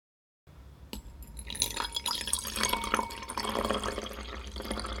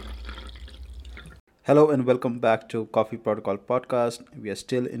Hello and welcome back to Coffee Protocol podcast. We are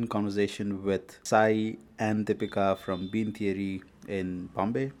still in conversation with Sai and Deepika from Bean Theory in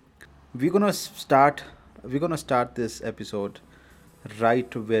Bombay. We're gonna start. We're gonna start this episode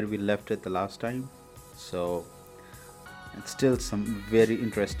right where we left it the last time. So it's still some very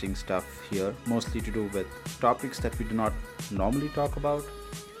interesting stuff here, mostly to do with topics that we do not normally talk about.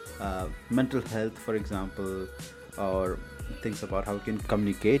 Mental health, for example, or things about how you can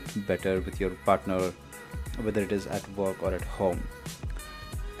communicate better with your partner, whether it is at work or at home,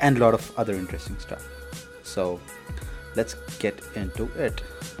 and a lot of other interesting stuff. So let's get into it.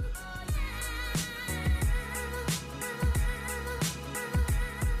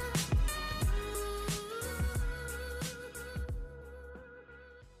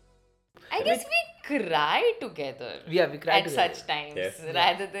 I guess we cry together. Yeah, we cry at together. such times Yeah.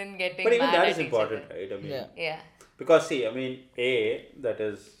 rather than getting But even mad that at is each important, other. right? I mean, Yeah. Yeah. because see, I mean, that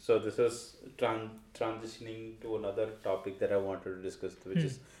is so. This is transitioning to another topic that I wanted to discuss, which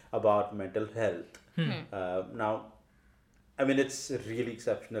is about mental health. Now, I mean, it's really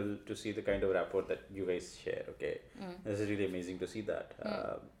exceptional to see the kind of rapport that you guys share. Okay, this is really amazing to see that.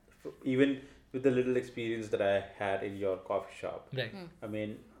 Even with the little experience that I had in your coffee shop, Right. I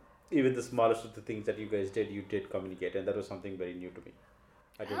mean, even the smallest of the things that you guys did, you did communicate, and that was something very new to me.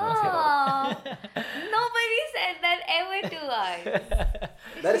 I did not see that. Oh, nobody said that ever to us.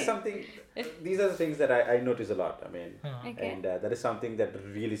 That is something. These are the things that I notice a lot. I mean, Okay. and that is something that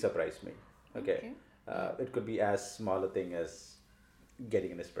really surprised me. Okay, Okay. It could be as small a thing as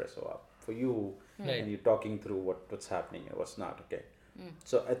getting an espresso up for you, Right. and you're talking through what's happening and what's not. Okay,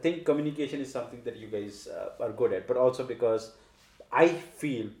 so I think communication is something that you guys are good at, but also because I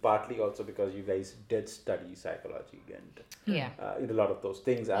feel partly also because you guys did study psychology and Yeah. in a lot of those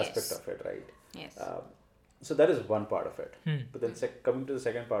things aspect Yes. of it, right? Yes. So that is one part of it. But then coming to the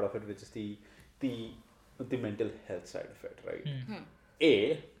second part of it, which is the the mental health side of it, right?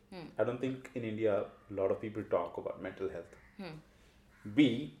 I don't think in India a lot of people talk about mental health. B,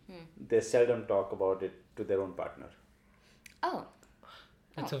 they seldom talk about it to their own partner. Oh.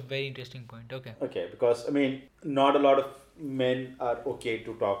 That's a very interesting point. Okay. Okay, because I mean, not a lot of men are okay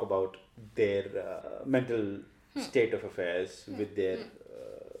to talk about their mental state of affairs with their.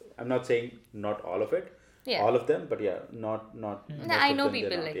 I'm not saying not all of it, Yeah. all of them, but yeah, not. No, most I of know them, they're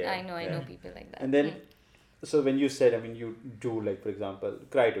people not, like yeah, I know yeah. people like that. And then, so when you said, I mean, you do like, for example,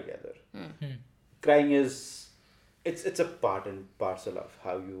 cry together. Crying is, it's a part and parcel of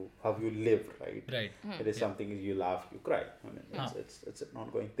how you live, right? Right. It is something you laugh, you cry. I mean, it's an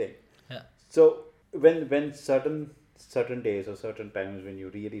ongoing thing. Yeah. So when certain days or certain times when you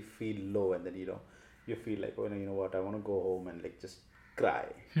really feel low, and then you feel like, oh, you know what, I want to go home and like just cry.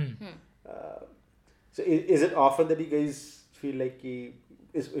 So is it often that you guys feel like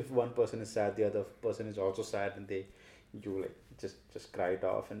if one person is sad, the other person is also sad, and you like just cry it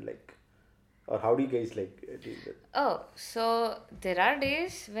off, and like, or how do you guys like deal with? Oh, so there are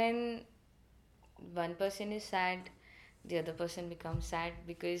days when one person is sad, the other person becomes sad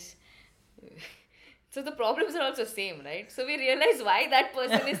because so the problems are also same, right? So we realize why that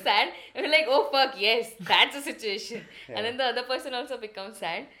person is sad and we're like, oh fuck, yes, that's the situation. And then the other person also becomes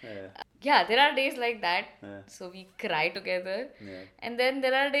sad. Yeah, there are days like that. Yeah. So we cry together. Yeah. And then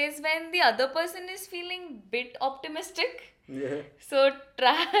there are days when the other person is feeling bit optimistic. Yeah. So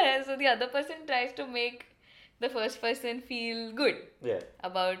so the other person tries to make the first person feel good Yeah.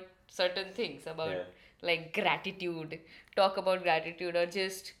 about certain things, about Yeah. like gratitude, talk about gratitude, or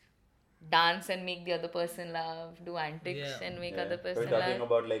just dance and make the other person laugh, do antics Yeah. and make Yeah. other Are we person talking laugh.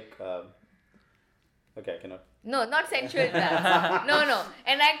 about like okay, I cannot. No, not sensual dance. No.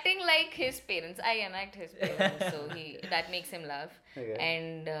 Enacting like his parents. I enact his parents, so that makes him laugh. Okay.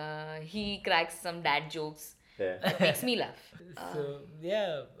 And he cracks some dad jokes. Yeah. That makes me laugh. So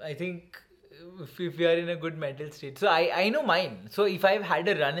yeah, I think if we are in a good mental state. So I know mine. So if I've had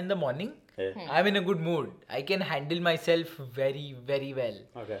a run in the morning, Yeah. I'm in a good mood. I can handle myself very, very well.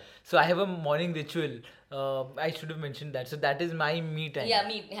 Okay. So I have a morning ritual. I should have mentioned that. So that is my me time. Yeah,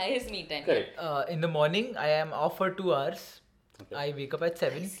 his me time. Correct. In the morning, I am off for 2 hours. Okay. I wake up at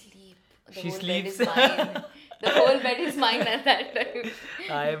 7. Sleep. The She whole sleeps. bed is mine. The whole bed is mine at that time.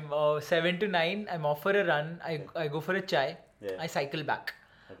 I'm 7 to 9. I'm off for a run. I go for a chai. Yeah. I cycle back.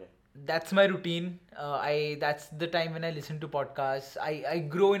 Okay. That's my routine. That's the time when I listen to podcasts. I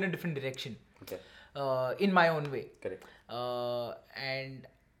grow in a different direction. Okay. In my own way. Correct. And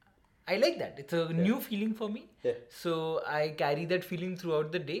I like that. It's a new feeling for me. Yeah. So I carry that feeling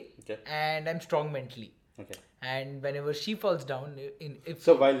throughout the day. Okay. And I'm strong mentally. Okay. And whenever she falls down, if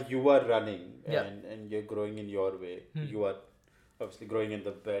So while you are running Yeah. and you're growing in your way, you are obviously growing in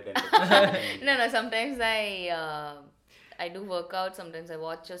the bed and No, sometimes I do work out. Sometimes I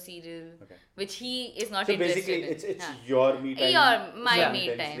watch a serial, Okay. which he is not so interested basically in. it's Huh. your me time. My me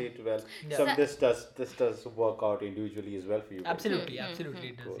simultaneously time. to well. Yeah. Some this does work out individually as well for you. guys. Absolutely, absolutely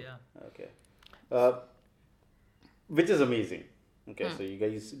it does. Cool. Yeah. Okay. Which is amazing. Okay, so you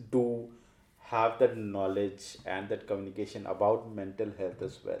guys do have that knowledge and that communication about mental health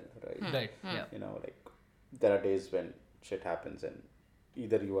as well, right? Right. Yeah. You know, like there are days when shit happens and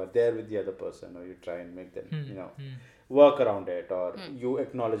either you are there with the other person or you try and make them, you know, work around it, or you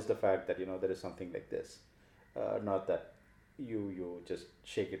acknowledge the fact that, you know, there is something like this. Not that you just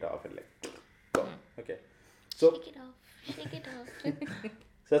shake it off and like go. Okay. So Shake it off. Shake it off.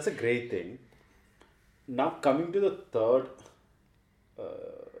 so that's a great thing. Now coming to the third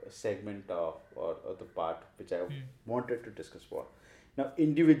segment of or the part which I wanted to discuss for. Now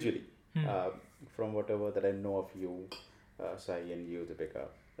individually, from whatever that I know of you, Sai, and you, Deepika.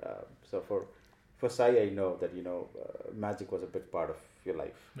 So for Sai, I know that, you know, magic was a big part of your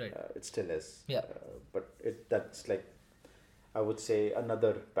life. Right. It still is. Yeah. But that's like, I would say,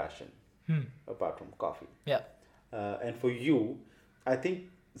 another passion apart from coffee. Yeah. And for you, I think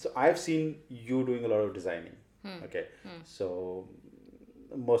so. I've seen you doing a lot of designing. Okay, so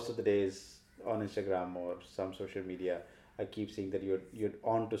most of the days on Instagram or some social media, I keep seeing that you're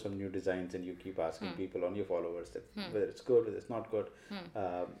on to some new designs and you keep asking people on your followers that whether it's good, whether it's not good.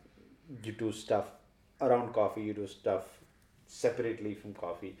 You do stuff around coffee. You do stuff separately from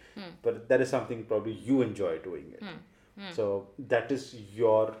coffee, but that is something probably you enjoy doing it. So that is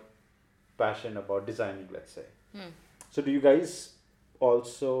your passion about designing, let's say. So do you guys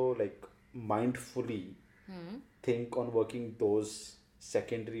also like mindfully think on working those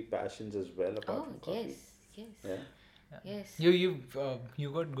secondary passions as well apart Oh, from coffee? yes. Yeah. Yes.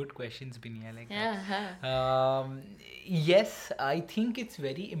 You got good questions, Binny. I like that. Yeah. Yes, I think it's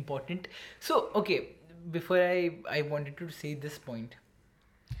very important. So, okay, before I wanted to say this point,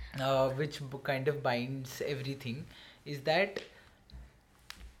 which kind of binds everything, is that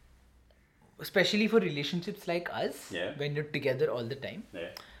especially for relationships like us, Yeah. when you're together all the time, Yeah.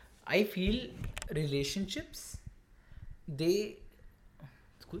 I feel relationships, they...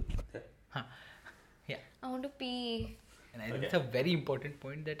 It's cool? Okay. Huh. Yeah. I want to pee. And I think it's a very important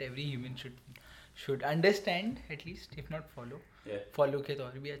point that every human should understand, at least, if not follow. Yeah. Follow के तो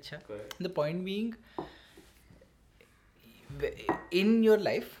और भी अच्छा. Correct. The point being, in your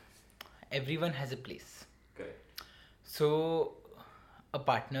life, everyone has a place. Correct. So, a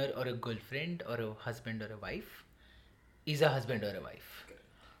partner or a girlfriend or a husband or a wife is a husband or a wife.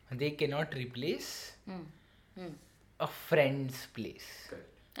 They cannot replace a friend's place. Correct.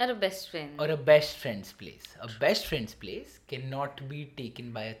 Or a best friend. Or a best friend's place. A best friend's place cannot be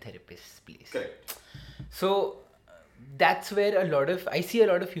taken by a therapist's place. Correct. So that's where I see a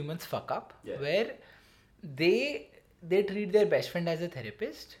lot of humans fuck up, Yeah. where they treat their best friend as a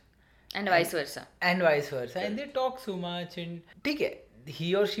therapist And vice versa. and vice versa, and they talk so much, and ठीक है,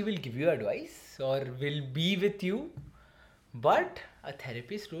 he or she will give you advice or will be with you, but a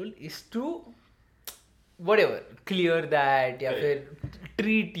therapist role is to whatever clear that या फिर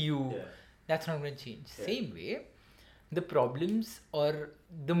treat you. Yeah. That's not going to change. Yeah. Same way, the problems or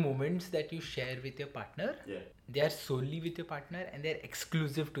the moments that you share with your partner, Yeah. they are solely with your partner and they're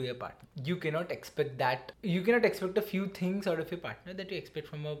exclusive to your partner. You cannot expect that. You cannot expect a few things out of your partner that you expect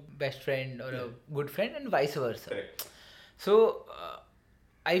from a best friend or a good friend, and vice versa. Correct. So,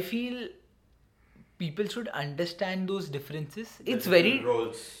 I feel people should understand those differences. It's very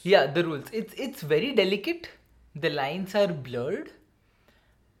roles. yeah, the rules. It's very delicate. The lines are blurred,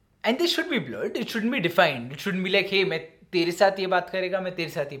 and they should be blurred. It shouldn't be defined. It shouldn't be like, hey, मैं तेरे साथ ये बात करेगा, मैं तेरे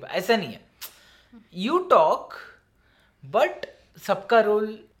साथ ये बात. ऐसा नहीं है. You talk, but सबका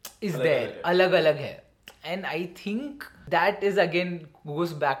role is there. अलग अलग है. And I think that is again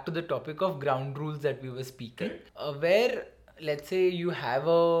goes back to the topic of ground rules that we were speaking, where let's say you have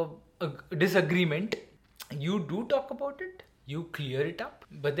a disagreement, you do talk about it, you clear it up,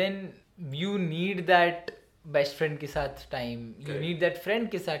 but then you need that best friend के साथ time, you need that friend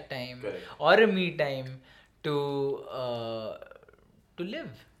के साथ time, or a me time to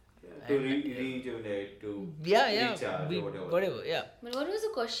live. To rejuvenate, to recharge, or whatever, yeah. But what was the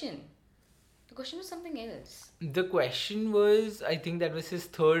question? The question was something else. The question was, I think that was his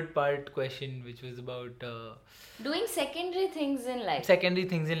third part question, which was about Doing secondary things in life. secondary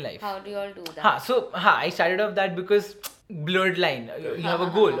things in life. How do you all do that? I started off that because blurred line. You have a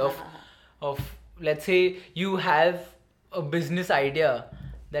goal of let's say you have a business idea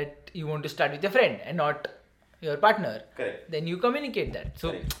that you want to start with your friend and not your partner, Correct. then you communicate that.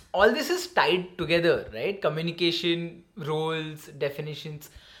 So Correct. all this is tied together, right? Communication, roles, definitions.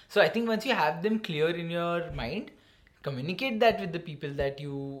 So I think once you have them clear in your mind, communicate that with the people that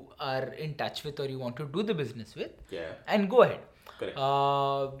you are in touch with or you want to do the business with, Yeah. and go ahead. Correct.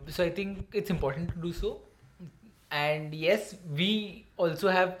 So I think it's important to do so. And yes, we also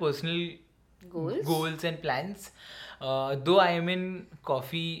have personal Goals? and plans. Though I am in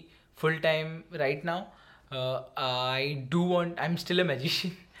coffee full time right now, I'm still a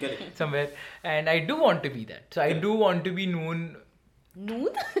magician Correct. somewhere, and I do want to be that. So I do want to be known.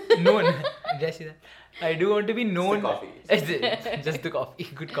 Nude? Did I say that? I do want to be known. coffee. It's just the coffee,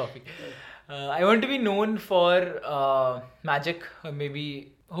 good coffee. I want to be known for magic, or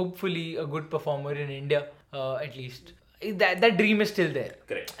maybe hopefully a good performer in India, at least. That dream is still there.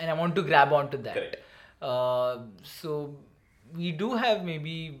 Correct. And I want to grab onto that. Correct. So we do have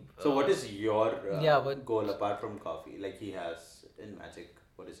maybe. So what is your but- goal apart from coffee? Like he has in magic.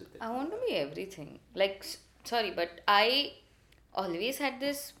 What is it? That I want to be everything. Like, sorry, but I always had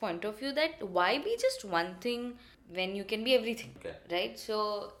this point of view that why be just one thing when you can be everything, Okay. right?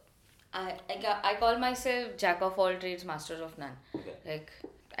 So I call myself jack of all trades, master of none. Okay. Like,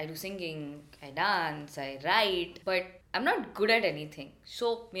 I do singing, I dance, I write, but I'm not good at anything.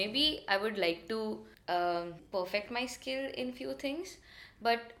 So maybe I would like to perfect my skill in few things,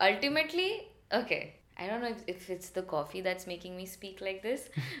 but ultimately, okay, I don't know if it's the coffee that's making me speak like this,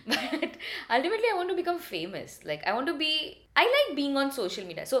 but ultimately I want to become famous. Like, I like being on social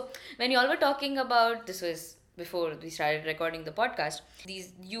media. So when you all were talking about, this was before we started recording the podcast,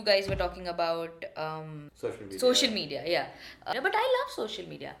 you guys were talking about Social media. yeah. But I love social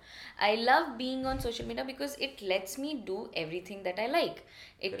media. I love being on social media because it lets me do everything that I like.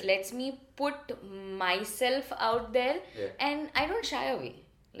 It Correct. lets me put myself out there, Yeah. and I don't shy away.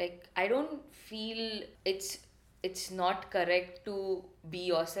 Like, I don't feel it's not correct to be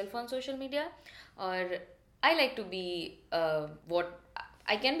yourself on social media, or I like to be what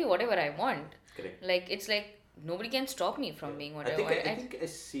I can be whatever I want. Correct. Like, it's like nobody can stop me from being I whatever think I want. I think I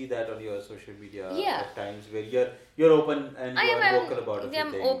see that on your social media Yeah. at times where you're open and I you're am vocal about a few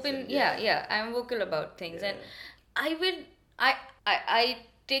I'm things. open. and Yeah. I'm vocal about things, and I will. I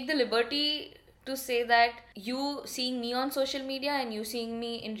take the liberty to say that you seeing me on social media and you seeing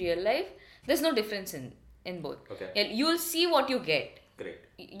me in real life, there's no difference in both. Okay. Yeah, you'll see what you get. Correct.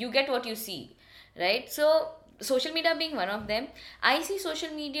 You get what you see, right? So social media being one of them, I see social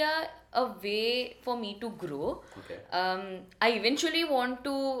media a way for me to grow. Okay. I eventually want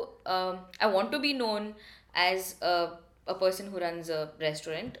to I want to be known as a person who runs a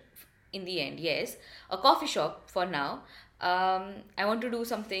restaurant in the end. Yes, a coffee shop for now. I want to do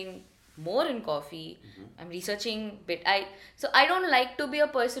something more in coffee. I'm researching so I don't like to be a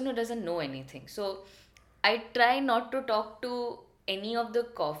person who doesn't know anything. So I try not to talk to any of the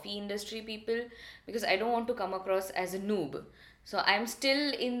coffee industry people because I don't want to come across as a noob. So I'm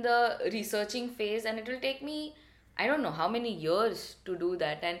still in the researching phase, and it will take me, I don't know how many years to do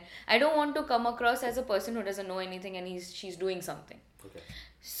that, and I don't want to come across as a person who doesn't know anything and she's doing something. Okay.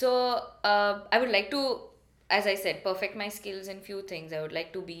 So I would like to, as I said, perfect my skills in few things. I would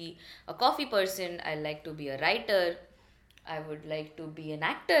like to be a coffee person. I like to be a writer. I would like to be an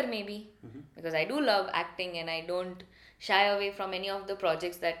actor maybe, because I do love acting, and I don't shy away from any of the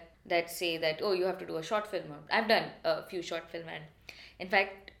projects that say that, oh, you have to do a short film. I've done a few short film, and in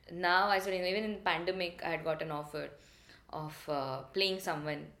fact now, as well, even in pandemic, I had got an offer of playing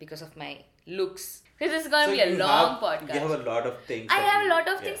someone because of my looks. This is going to be a long podcast. You have a lot of things. I that have a you- lot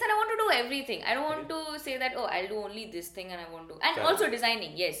of yeah. things, and I want to do everything. I don't want to say that, oh, I'll do only this thing and I want to. And Fair also enough.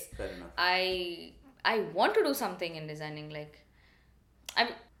 designing, yes. Fair enough. I want to do something in designing. Like,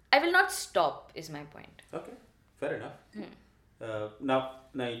 I will not stop, is my point. Okay, fair enough.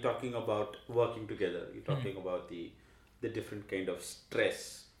 Now you're talking about working together. You're talking about the different kind of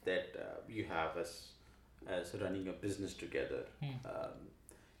stress that you have as running a business together.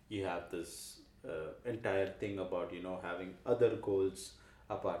 You have this entire thing about having other goals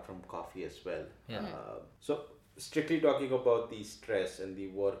apart from coffee as well. Yeah. So strictly talking about the stress and the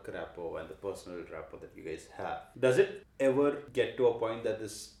work rapport and the personal rapport that you guys have, does it ever get to a point that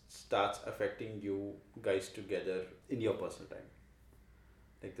this starts affecting you guys together in your personal time?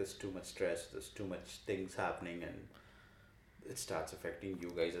 Like there's too much stress, there's too much things happening, and it starts affecting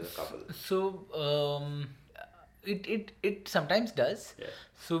you guys as a couple. So it sometimes does. Yeah.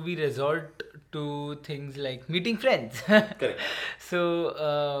 So we resort to things like meeting friends. Correct.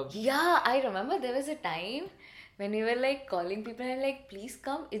 So Yeah, I remember there was a time when we were like calling people and like, please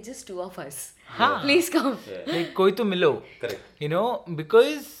come, it's just two of us. हाँ. Please come. Yeah. like koi to milo. Correct.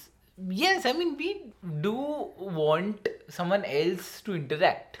 Because Yes, I mean, we do want someone else to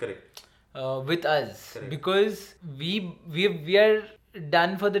interact Correct. with us, Correct. because we are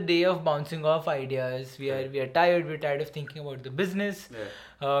done for the day of bouncing off ideas. We are tired. We're tired of thinking about the business,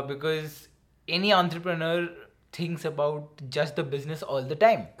 because any entrepreneur thinks about just the business all the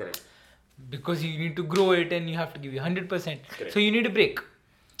time, Correct. because you need to grow it and you have to give you 100%. Correct. So you need a break.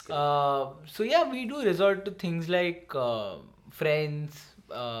 So yeah, we do resort to things like friends.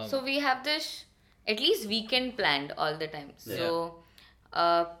 So we have this at least weekend planned all the time. Yeah. So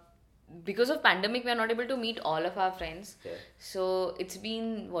because of pandemic, we are not able to meet all of our friends. Yeah. So it's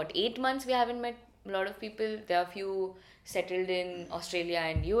been what, 8 months we haven't met a lot of people. There are few settled in Australia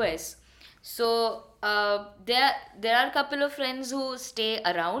and US. So there are a couple of friends who stay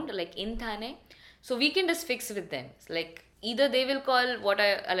around, like in Thane. So weekend is fixed with them. It's like either they will call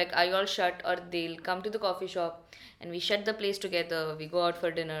are you all shut, or they'll come to the coffee shop and we shut the place together. We go out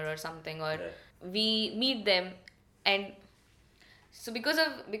for dinner or something, or we meet them. And so because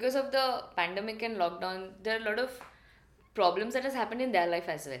of the pandemic and lockdown, there are a lot of problems that has happened in their life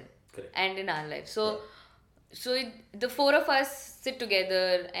as well. Correct. And in our life. The four of us sit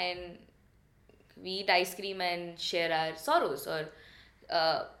together and we eat ice cream and share our sorrows, or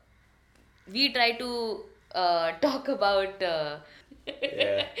we try to talk about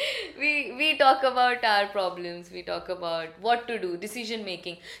Yeah. we talk about our problems, we talk about what to do, decision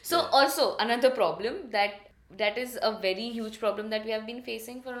making. So also another problem that is a very huge problem that we have been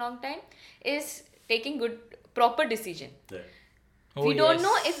facing for a long time is taking proper decision. Yeah. Oh, We don't yes.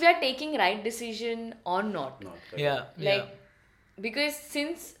 know if we are taking right decision or not. Not correct. Yeah, Like, because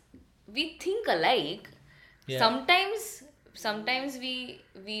since we think alike, Yeah. sometimes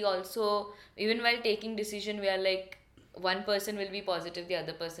we also, even while taking decision, we are like, one person will be positive, the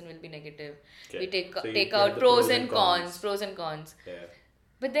other person will be negative. Okay. We take So you take have out the pros and cons. Yeah.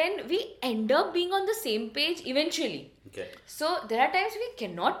 But then we end up being on the same page eventually. Okay. So there are times we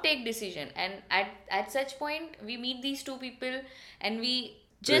cannot take decision, and at such point we meet these two people and we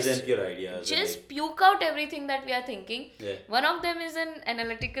Present your ideas. just puke out everything that we are thinking. Yeah. One of them is an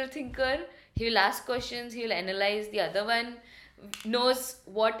analytical thinker. He will ask questions, he will analyze. The other one knows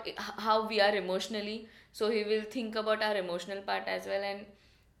how we are emotionally, so he will think about our emotional part as well, and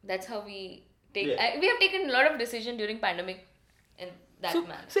that's how we take. Yeah. We have taken a lot of decision during pandemic in that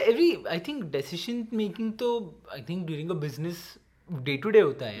manner. So I think decision making तो I think during a business day to day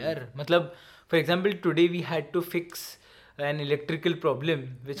होता है यार. मतलब for example today we had to fix an electrical problem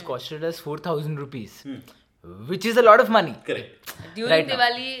which costed us 4,000 rupees, which is a lot of money. Correct. During right now.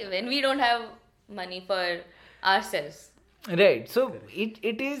 Diwali, when we don't have money for ourselves. Right. So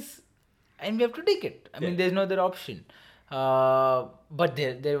it is, and we have to take it. I mean, there's no other option. But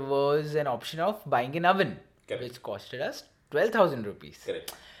there was an option of buying an oven, Correct. which costed us 12,000 rupees.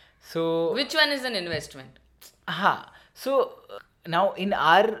 Correct. So Which one is an investment? So now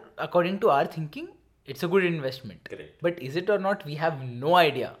according to our thinking, it's a good investment. Correct. But is it or not? We have no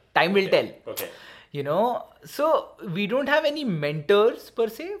idea. Time will tell. Okay. So we don't have any mentors per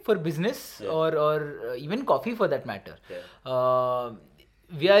se for business or even coffee for that matter.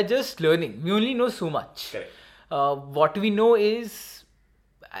 We are just learning. We only know so much. Correct. What we know is,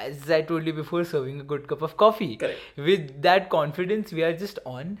 as I told you before, serving a good cup of coffee. Correct. With that confidence, we are just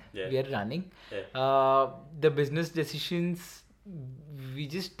on. Yeah. We are running. Yeah. The business decisions, we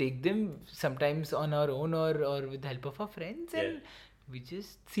just take them sometimes on our own or with the help of our friends, and we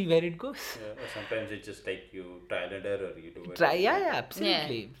just see where it goes. Yeah. Or sometimes it just take you trial and error. You do it. Try, yeah,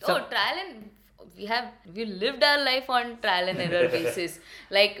 absolutely. Yeah. Trial and we lived our life on trial and error basis.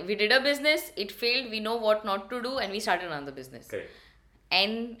 Like, we did a business, it failed, we know what not to do, and we started another business. Correct.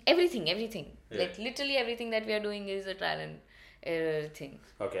 And everything, Yeah. like literally everything that we are doing is a trial and error thing.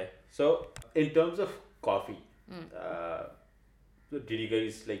 Okay. So in terms of coffee, so did you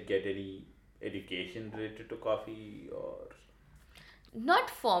guys like get any education related to coffee or Not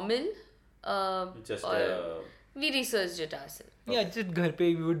formal. just We researched it ourselves. Yeah, just ghar pe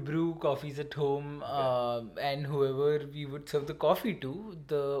we would brew coffees at home, and whoever we would serve the coffee to,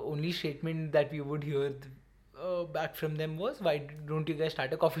 the only statement that we would hear back from them was, "Why don't you guys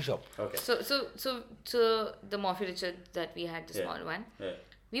start a coffee shop?" okay? So the Morphy Richard that we had, the Yeah. small one, Yeah.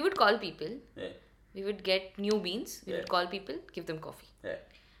 we would call people. Yeah. We would get new beans. We would Yeah. call people, give them coffee. Yeah.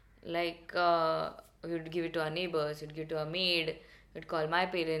 Like, we would give it to our neighbors, we'd give it to our maid, we'd call my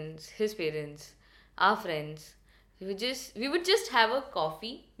parents, his parents, our friends. We would just have a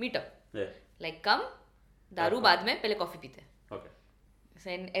coffee meetup. Yeah. Like, come, दारू बाद में, पहले coffee पीते हैं. Okay. So,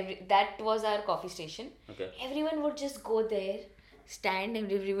 and that was our coffee station. Okay. Everyone would just go there, stand,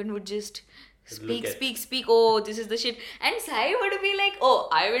 and everyone would just speak, at- speak, speak. Oh, this is the shit. And Sai would be like, oh,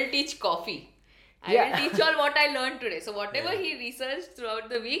 I will teach coffee. I Yeah. will teach all what I learned today. So whatever he researched throughout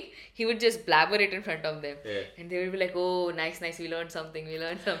the week, he would just blabber it in front of them. Yeah. And they would be like, oh, nice, nice, we learned something, we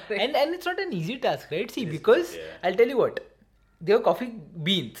learned something. And it's not an easy task, right? See, because yeah. I'll tell you what, they were coffee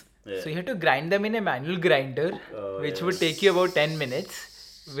beans. Yeah. So you have to grind them in a manual grinder, Oh, which yeah. would take you about 10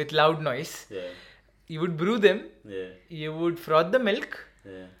 minutes with loud noise. Yeah. You would brew them, Yeah. you would froth the milk,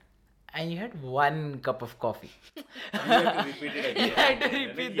 Yeah. and you had 1 cup of coffee. You have to repeat it again. You had to and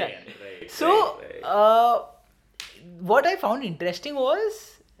repeat again. that. Right, So, right. what I found interesting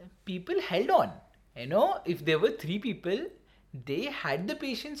was people held on. You know, if there were 3 people, they had the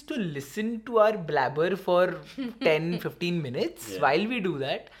patience to listen to our blabber for 10-15 minutes Yeah. while we do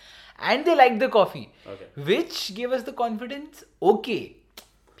that, and they liked the coffee, Okay. which gave us the confidence. Okay,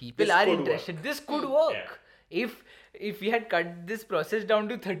 people This are could interested. work. This could work. Yeah. If we had cut this process down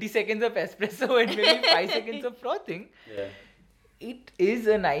to 30 seconds of espresso and maybe 5 seconds of frothing, Yeah. it is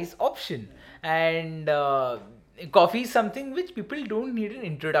a nice option. And coffee is something which people don't need an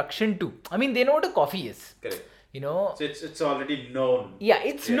introduction to. I mean, they know what a coffee is. Correct. You know, So it's already known. yeah,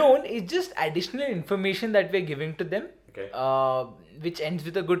 it's Yeah. known. It's just additional information that we're giving to them, Okay. which ends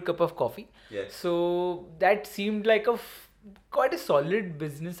with a good cup of coffee. Yes. So that seemed like quite a solid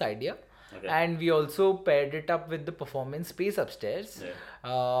business idea. Okay. And we also paired it up with the performance space upstairs,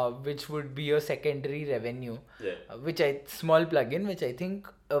 which would be a secondary revenue, Yeah. Small plugin, which I think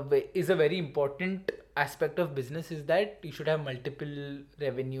is a very important aspect of business, is that you should have multiple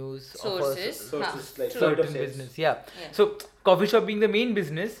revenues of a Sources. Sources like True. certain sales. business. Yeah. Yeah. So coffee shop being the main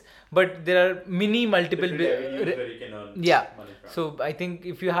business, but there are many multiple. Different avenues where you can earn Yeah. money from. So I think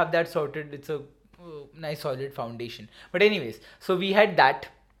if you have that sorted, it's a nice solid foundation. But anyways, so we had that.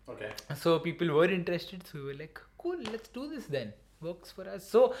 Okay. So people were interested. So we were like, cool, let's do this then. Works for us.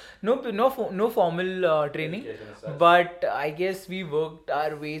 So no formal training, Education as such. but I guess we worked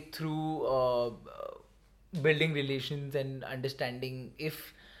our way through building relations and understanding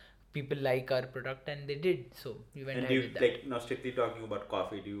if people like our product, and they did. So we went And ahead do with you, that. like, now strictly talking about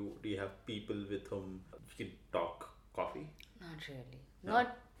coffee, do you have people with whom you can talk coffee? Not really.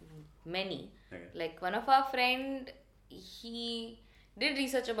 Not many. Okay. Like one of our friend, he did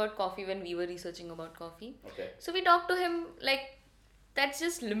research about coffee when we were researching about coffee. Okay. So we talked to him like that's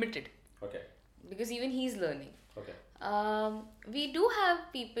just limited Okay. because even he's learning. Okay. We do have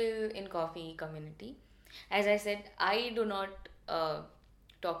people in coffee community. As I said, I do not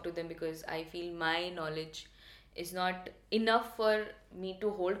talk to them because I feel my knowledge is not enough for me to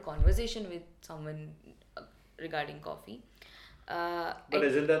hold conversation with someone regarding coffee. But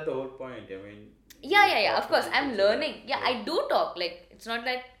isn't that the whole point? I mean. Yeah. Of course, talk to I'm people so learning. that- Yeah, I do talk. Like, it's not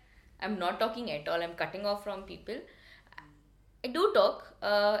that I'm not talking at all. I'm cutting off from people. I do talk.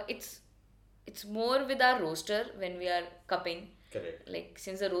 It's more with our roaster when we are cupping. Correct. Like,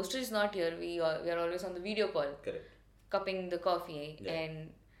 since the roaster is not here, we are always on the video call, Correct. cupping the coffee Yeah.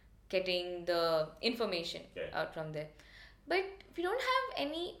 and getting the information Yeah. out from there. But we don't have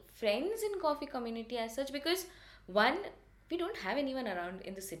any friends in coffee community as such because one, we don't have anyone around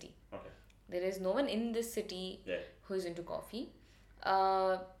in the city. Okay. There is no one in this city Yeah. who is into coffee.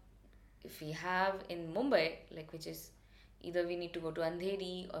 If we have in Mumbai, like which is either we need to go to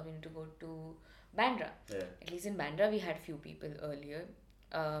Andheri or we need to go to Bandra. Yeah. At least in Bandra we had few people earlier.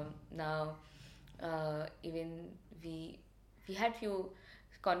 Now even we had few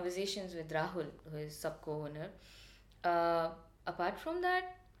conversations with Rahul, who is sub co-owner. Apart from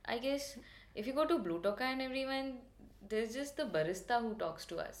that, I guess if you go to Blue Toka and everyone, there's just the barista who talks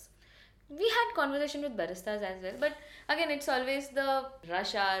to us. We had conversation with baristas as well, but again, it's always the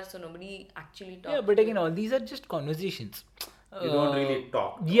rush hour, so nobody actually talks. Yeah, but again, all these are just conversations. You don't really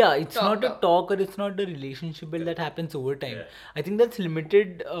talk. Yeah, it's Talk, not a talk. talk, or it's not a relationship build that happens over time. Yeah. I think that's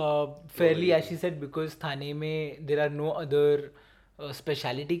limited fairly, as she said, because Thane mein there are no other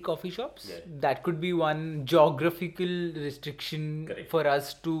specialty coffee shops. Yeah. That could be one geographical restriction Correct. for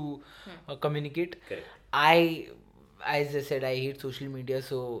us to communicate. Correct. As I said, I hate social media,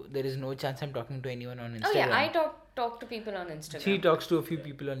 so there is no chance I'm talking to anyone on Instagram. Oh yeah, I talk to people on Instagram. She talks to a few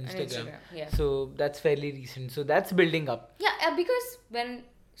people on Instagram. Instagram, yeah. So that's fairly recent. So that's building up. Yeah, because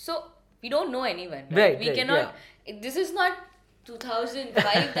we don't know anyone. Right, We right, cannot. This is not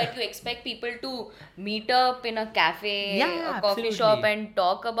 2005 that you expect people to meet up in a cafe, Yeah, a coffee absolutely. shop, and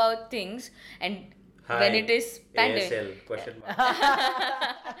talk about things. And when it is pandemic, ASL, question mark.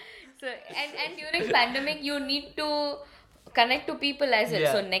 so and during pandemic, you need to connect to people as well.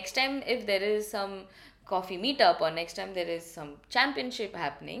 Yeah. So next time, if there is some coffee meetup or next time there is some championship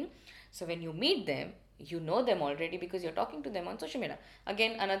happening, so when you meet them, you know them already because you're talking to them on social media.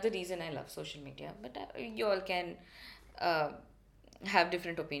 Again, another reason I love social media, but you all can uh, have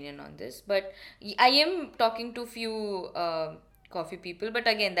different opinion on this. But I am talking to few coffee people, but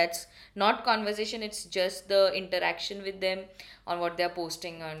again, that's not conversation. It's just the interaction with them on what they're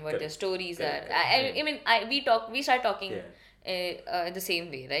posting, on what their Correct. stories Correct, are. correct. I mean, we start talking Yeah. the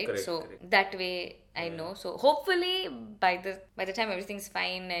same way, right? Correct, So correct. that way I know. So hopefully by the time everything's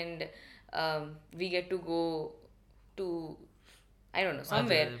fine and we get to go to, I don't know,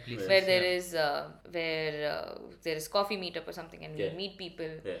 somewhere Other places, where there yeah. is there is coffee meetup or something, and we Yeah. meet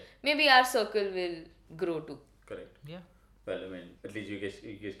people. Yeah. Maybe our circle will grow too. Correct. Yeah. Well, I mean, at least you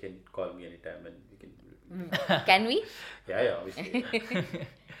guys can call me anytime and we can. Can we? Yeah, obviously.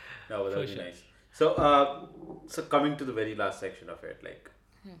 No, but that would be sure. nice. So, so coming to the very last section of it, like,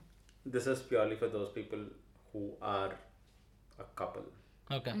 this is purely for those people who are a couple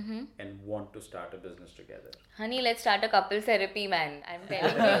Okay. and want to start a business together. Honey, let's start a couple therapy, man. I'm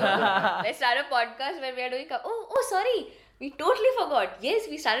telling you. Let's start a podcast where we are doing. Sorry. We totally forgot. Yes,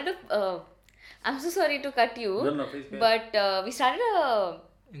 we started a. I'm so sorry to cut you. No, please go But we started a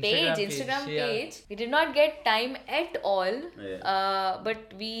Instagram page, Instagram yeah. page. We did not get time at all. Yeah.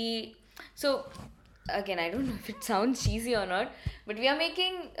 But we. So, again, I don't know if it sounds cheesy or not, but we are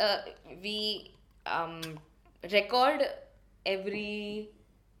making. We record every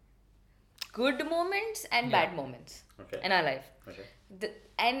good moments and bad moments Okay. in our life. Okay.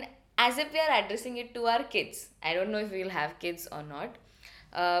 And as if we are addressing it to our kids. I don't know if we'll have kids or not.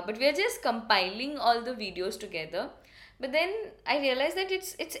 But we are just compiling all the videos together. But then I realized that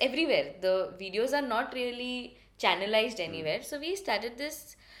it's everywhere. The videos are not really channelized anywhere. So we started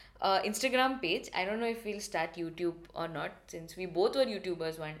this Instagram page. I don't know if we'll start YouTube or not, since we both were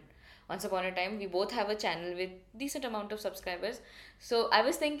YouTubers once upon a time. We both have a channel with decent amount of subscribers. So I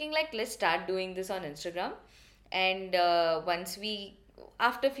was thinking, like, let's start doing this on Instagram. And once we,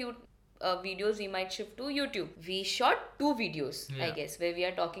 after few videos, we might shift to YouTube. We shot 2 videos, I Yeah. guess, where we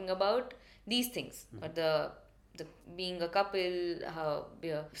are talking about these things, or the being a couple, how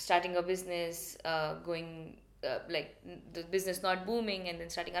we are starting a business, going like the business not booming, and then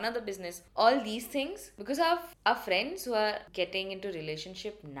starting another business. All these things, because of our friends who are getting into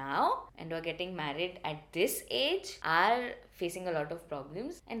relationship now and who are getting married at this age are facing a lot of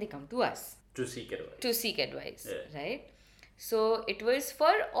problems, and they come to us To seek advice. to seek advice, Yeah. right? So it was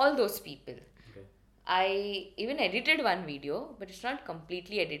for all those people. Okay. I even edited one video, but it's not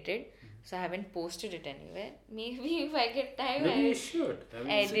completely edited, so I haven't posted it anywhere. Maybe if I get time, Maybe you I'll should. I mean,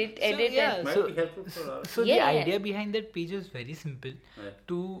 edit, so, edit, yeah, and might so- be helpful for us. So Yeah, the yeah. idea behind that page was very simple, Yeah.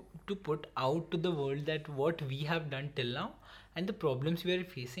 to put out to the world that what we have done till now and the problems we are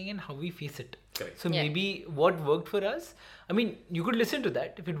facing and how we face it. Correct. So Yeah. maybe what worked for us. I mean, you could listen to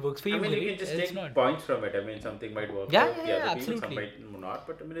that if it works for you. I mean, you great, can just else take not. points from it. I mean, something might work Yeah, for yeah, the yeah, other people, some absolutely. might not.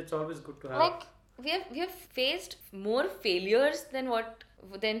 But I mean, it's always good to have. like we have faced more failures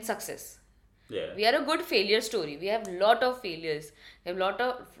than success. Yeah. We are a good failure story. We have lot of failures. We have lot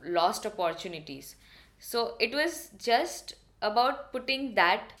of lost opportunities. So it was just about putting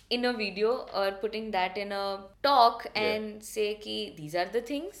that in a video or putting that in a talk and say ki these are the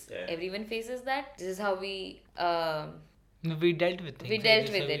things. Yeah. Everyone faces that. This is how we We dealt with things. we I dealt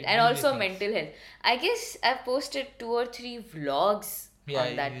guess, with or it, we and deal with also things. mental health. I guess I've posted 2 or 3 vlogs Yeah,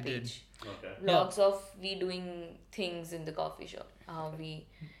 on that you did. page. Okay. Vlogs of we doing things in the coffee shop, how we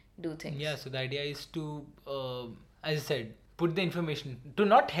do things. Yeah, so the idea is to, as I said, put the information to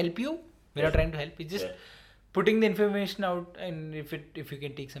not help you. We're not trying to help. It's just Yeah. putting the information out, and if you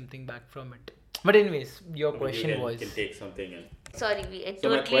can take something back from it. But anyways, your I mean, question you was. can take something and. Sorry, we So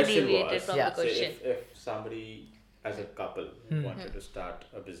my totally question deviated was, from Yeah. the so question. if somebody as a couple wanted to start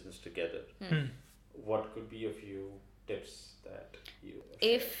a business together, what could be a few tips that you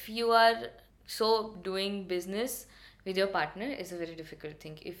share? If you are doing business with your partner is a very difficult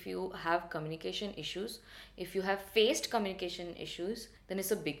thing. If you have communication issues, if you have faced communication issues, then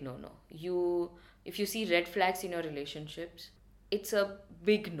it's a big no-no. If you see red flags in your relationships, it's a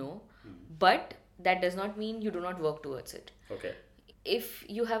big no. But that does not mean you do not work towards it. Okay. If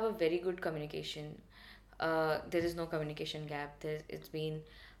you have a very good communication, there is no communication gap. It's been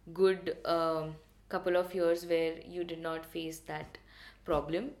good couple of years where you did not face that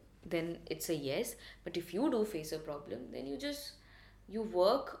problem, then it's a yes. But if you do face a problem, then you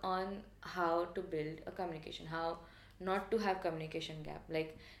work on how to build a communication, how not to have communication gap.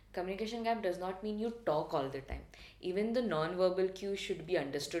 Like, communication gap does not mean you talk all the time. Even the non-verbal cues should be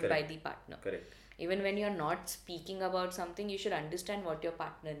understood by Correct. the partner. Correct. Even when you're not speaking about something, you should understand what your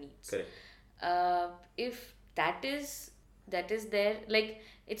partner needs. Correct. If that is there, like,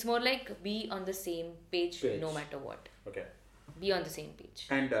 It's more like be on the same page, Page. no matter what. Okay. Be on the same page.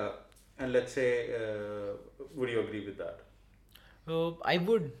 And let's say, would you agree with that? I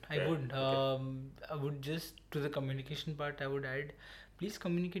would. Okay, I would just, to the communication part, I would add, please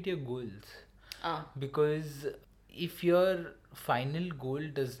communicate your goals. Because if your final goal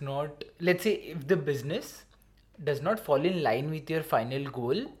does not, let's say, if the business does not fall in line with your final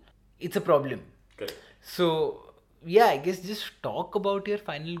goal, it's a problem. Correct. So, yeah, I guess just talk about your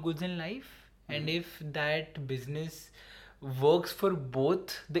final goals in life. And if that business works for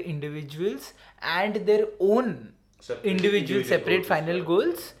both the individuals and their own individual separate goals as final well.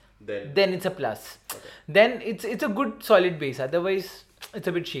 goals, Then- then it's a plus. Then it's a good solid base. Otherwise, it's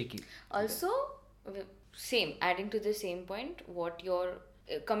a bit shaky. Also, same, adding to the same point, what your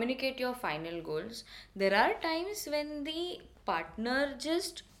communicate your final goals. There are times when the partner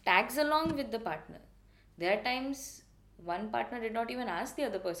just tags along with the partner. There are times one partner did not even ask the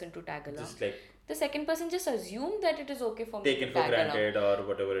other person to tag along. Just like The second person just assumed that it is okay for me taken to for tag along. granted or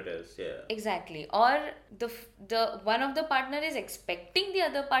whatever it is. Yeah. Exactly. Or the one of the partner is expecting the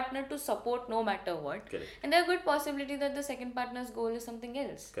other partner to support no matter what. Correct. And there are good possibility that the second partner's goal is something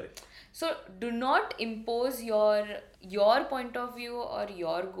else. Correct. So do not impose your point of view or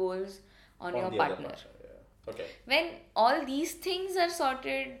your goals on your the other partner. Yeah. Okay. When all these things are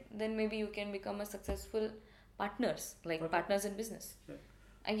sorted, then maybe you can become a successful partners, like partners in business. Yeah.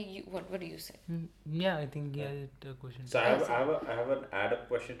 And what do you say? Yeah, I think the question. So I have an add-up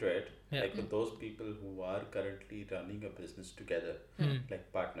question to it. Yeah. Like for those people who are currently running a business together, like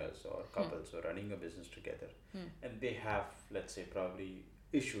partners or couples or running a business together, and they have, let's say, probably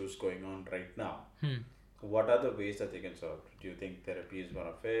issues going on right now. What are the ways that they can solve? Do you think therapy is one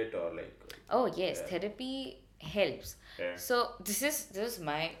of it, or like? Oh yes, therapy helps. Yeah. So this is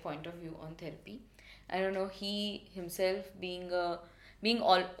my point of view on therapy. I don't know, he himself being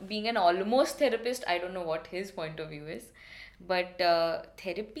an almost therapist, I don't know what his point of view is, but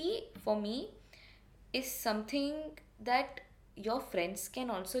therapy for me is something that your friends can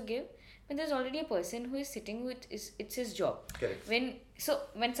also give when there's already a person who is sitting with it's his job. Correct.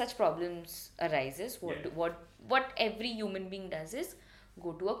 When such problems arises, Yeah. what every human being does is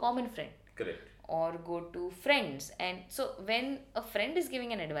go to a common friend Correct. or go to friends. And so when a friend is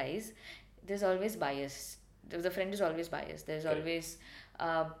giving an advice, there's always bias. The friend is always biased. There's Correct. always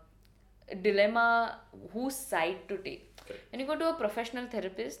dilemma whose side to take. Correct. When you go to a professional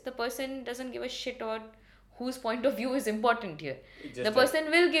therapist, the person doesn't give a shit about whose point of view is important here. It's The just person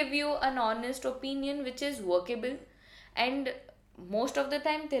will give you an honest opinion which is workable, and most of the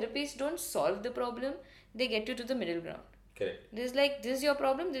time therapists don't solve the problem, they get you to the middle ground. Correct. This is your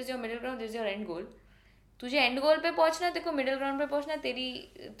problem, this is your middle ground, this is your end goal. तुझे and गोल पे पहुंचना है, तेरे को middle ground पे पहुंचना है,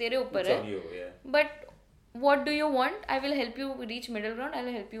 तेरे ऊपर It's है. on you, yeah. But what do you want? I will help you reach middle ground. I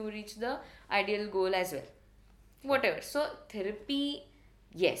will help you reach the ideal goal as well. Whatever. So therapy,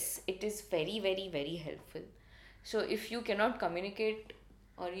 yes, it is very, very, very helpful. So if you cannot communicate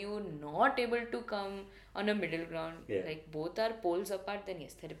or you're not able to come on a middle ground, Yeah. like both are poles apart, then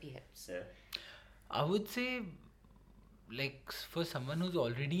yes, therapy helps. Yeah. I would say, like, for someone who's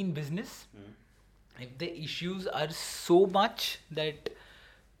already in business, if the issues are so much that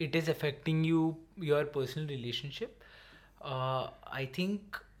it is affecting your personal relationship, I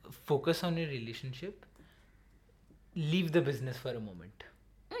think focus on your relationship, leave the business for a moment.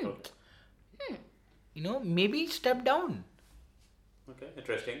 Okay. Maybe step down. Okay.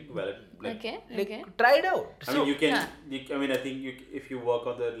 Interesting. Valid. Okay. Like, Okay. try it out. I mean, you can. Yeah. I think if you work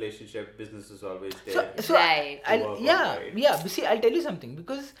on the relationship, business is always there. So Right. I'll, Work on, yeah, right? yeah. But see, I'll tell you something,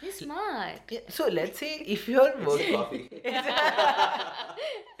 because You're smart. so let's say if you're working, Coffee.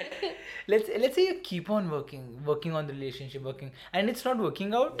 let's say you keep on working on the relationship, and it's not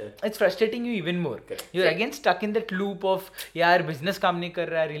working out, Yeah. it's frustrating you even more. Correct. You're again stuck in that loop of यार business काम नहीं कर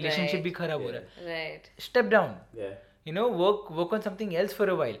रहा है, relationship Right. भी खराब हो रहा है. Right. Step down. Yeah. Work on something else for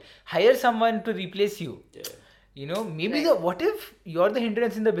a while. Hire someone to replace you. Yeah. Maybe Right. what if you're the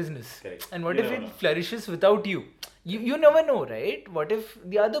hindrance in the business? Correct. And what You if never it know. flourishes without you? You never know, right? What if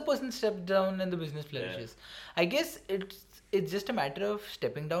the other person steps down and the business flourishes? I guess it's just a matter of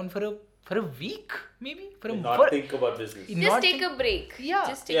stepping down for a week, maybe Not think about business. Not Just take think- a break. Yeah.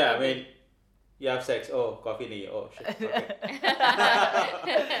 Just take Yeah. a I break. mean, you have sex. Oh, coffee nahi. Oh shit. Okay.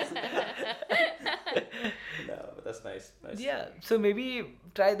 No, but that's nice. Nice. Yeah, so maybe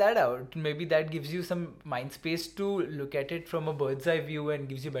try that out. Maybe that gives you some mind space to look at it from a bird's eye view and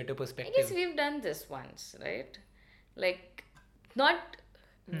gives you better I perspective. guess we've done this once, right? Like, not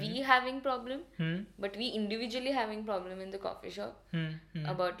we having problem, but we individually having problem in the coffee shop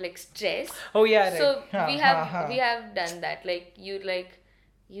about like stress. Oh yeah, right. So Ha, we ha, have ha. we have done that. Like you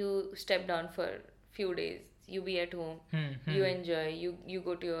you step down for few days, you be at home, you enjoy, you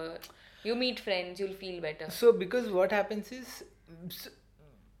go to your, you meet friends, you'll feel better. So because what happens is,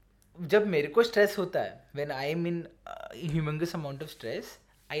 जब मेरे को stress होता है, when I am in humongous amount of stress,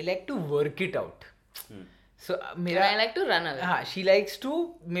 I like to work it out. So And मेरा I like to run away. she likes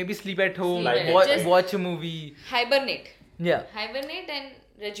to maybe sleep at home, Sleep at home. Just- watch a movie. Hibernate. Yeah. Hibernate and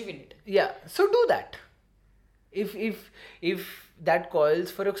rejuvenate. Yeah, so do that. If that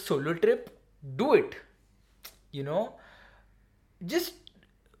calls for a solo trip, do it. You know, just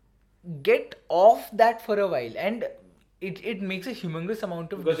get off that for a while, and it makes a humongous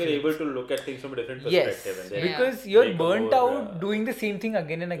amount of Because you're difference. able to look at things from a different Yes, perspective. And then because you're make a burnt more, out doing the same thing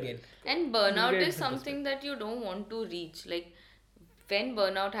again and again. And burnout get is into something that you don't want to reach. Like when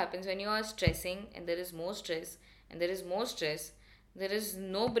burnout happens, when you are stressing and there is more stress and there is more stress, there is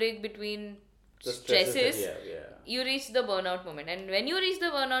no break between the stresses that- stresses. yeah. You reach the burnout moment, and when you reach the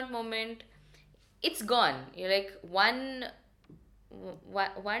burnout moment, it's gone. You're like one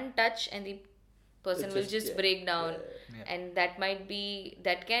touch and the person It will just- just yeah, break down, Yeah. and that might be,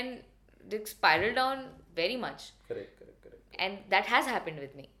 that can spiral down very much. Correct. And that has happened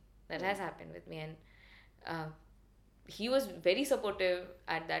with me. And he was very supportive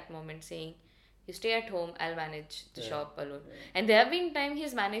at that moment, saying, you stay at home, I'll manage the shop alone. And there have been times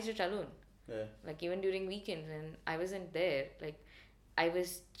he's managed it alone, Yeah. like even during weekends, and I wasn't there. Like I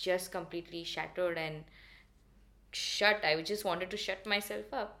was just completely shattered and shut. I just wanted to shut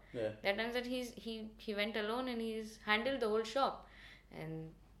myself up. Yeah. There are times that he went alone and he's handled the whole shop. And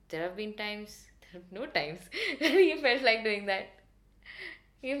there have been times, no times, that he felt like doing that.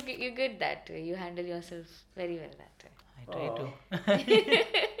 You're good that way. You handle yourself very well that way. I try Oh.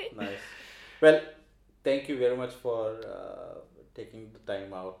 Oh. Nice. Well, thank you very much for taking the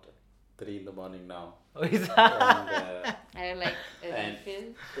time out. 3 in the morning now. to. And, I have like a And-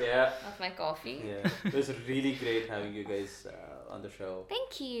 refill yeah. of my coffee. Yeah. It was really great having you guys on the show.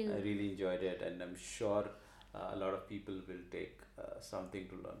 Thank you. I really enjoyed it, and I'm sure a lot of people will take something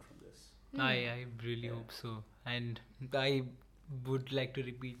to learn from this. I really hope so. And I would like to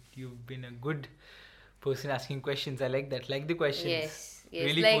repeat, you've been a good person asking questions. I like that. Like the questions. Yes.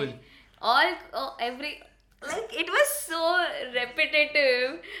 Really like cool. every, like it was so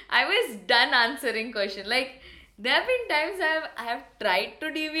repetitive. I was done answering question. Like there have been times I have tried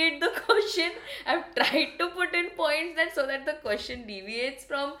to deviate the question. I've tried to put in points that so that the question deviates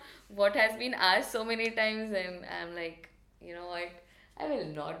from what has been asked so many times, and I'm like, you know what? I will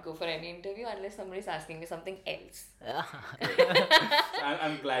not go for any interview unless somebody's asking me something else.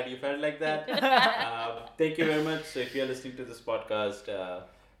 I'm glad you felt like that. Thank you very much. So if you're listening to this podcast,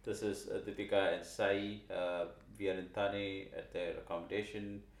 this is Deepika and Sai. We are in Thane at their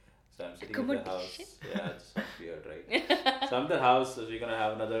accommodation. So I'm sitting in the Accommodation? house. Yeah, it sounds weird, right? So I'm in the house. So we're gonna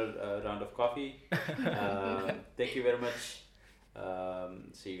have another round of coffee. Thank you very much.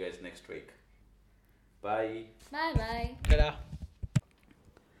 See you guys next week. Bye. Bye bye. Ta-da.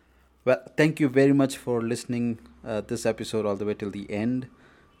 Well, thank you very much for listening this episode all the way till the end.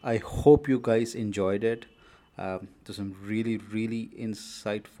 I hope you guys enjoyed it. There's some really, really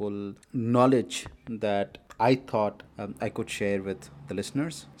insightful knowledge that I thought I could share with the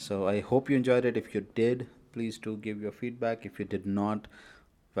listeners. So I hope you enjoyed it. If you did, please do give your feedback. If you did not,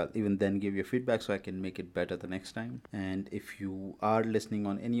 well, even then give your feedback so I can make it better the next time. And if you are listening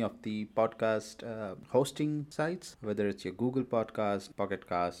on any of the podcast hosting sites, whether it's your Google Podcast, Pocket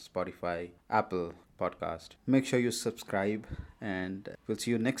Cast, Spotify, Apple Podcast, make sure you subscribe, and we'll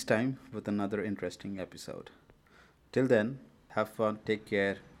see you next time with another interesting episode. Till then, have fun, take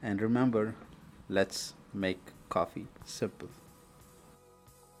care, and remember, let's make coffee simple.